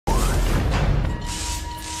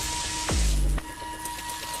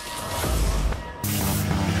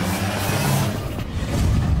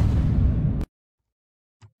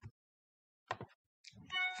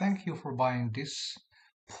Thank you for buying this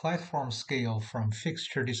platform scale from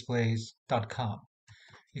fixturedisplays.com.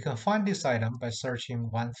 You can find this item by searching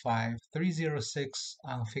 15306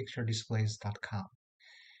 on fixturedisplays.com.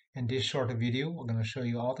 In this short video, we're going to show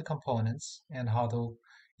you all the components and how to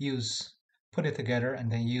put it together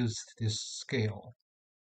and then use this scale.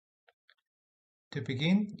 To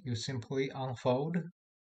begin, you simply unfold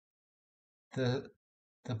the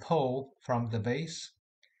pole from the base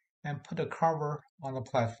and put a cover on the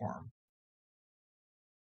platform.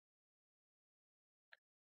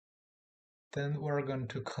 Then we're going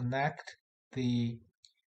to connect the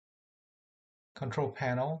control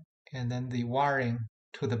panel and then the wiring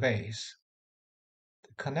to the base.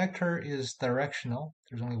 The connector is directional.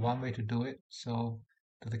 There's only one way to do it, so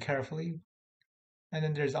do it carefully. And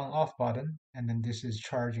then there's on-off button, and then this is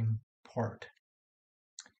charging port.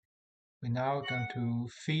 We're now going to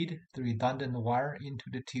feed the redundant wire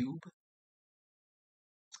into the tube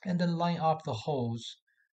and then line up the holes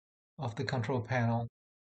of the control panel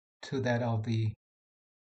to that of the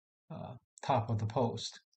top of the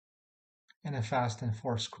post, and then fasten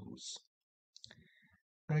 4 screws.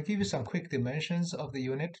 I'm going to give you some quick dimensions of the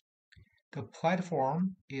unit. The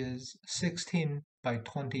platform is 16 by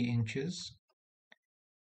 20 inches.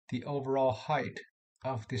 The overall height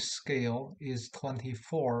of this scale is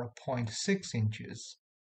 24.6 inches.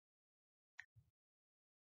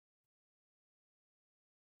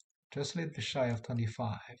 Just a little bit shy of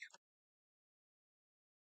 25.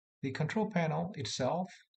 The control panel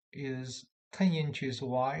itself is 10 inches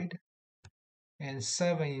wide and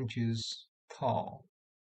 7 inches tall.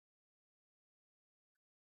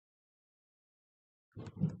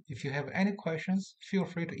 If you have any questions, feel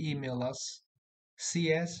free to email us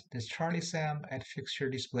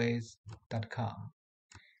cs@fixturedisplays.com.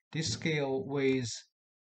 This scale weighs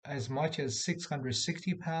as much as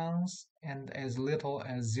 660 pounds and as little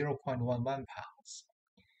as 0.11 pounds.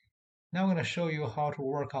 Now I'm going to show you how to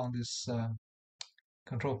work on this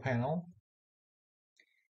control panel.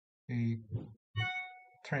 We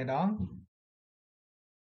turn it on,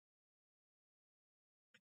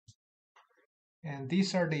 and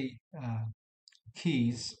these are the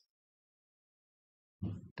keys,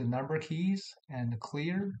 the number keys, and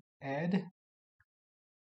clear, add,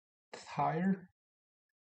 tire,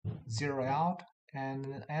 zero out,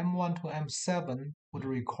 and M1 to M7 would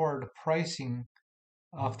record pricing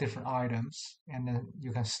of different items, and then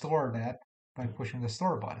you can store that by pushing the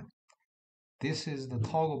store button. This is the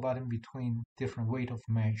toggle button between different weight of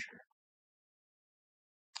measure.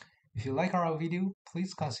 If you like our video,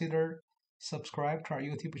 please consider subscribe to our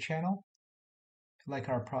YouTube channel. If you like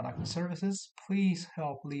our product and services, please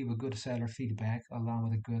help leave a good seller feedback along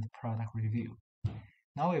with a good product review.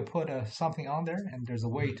 Now we put something on there and there's a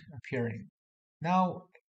weight appearing. Now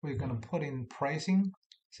we're going to put in pricing.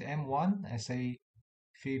 So M1, I say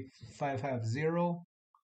 $550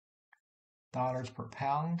 per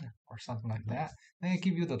pound or something like that. Then it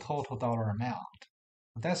gives you the total dollar amount.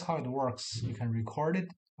 That's how it works. You can record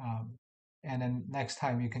it, and then next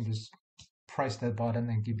time you can just press that button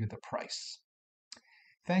and give you the price.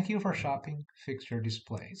 Thank you for shopping Fixture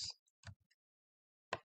Displays.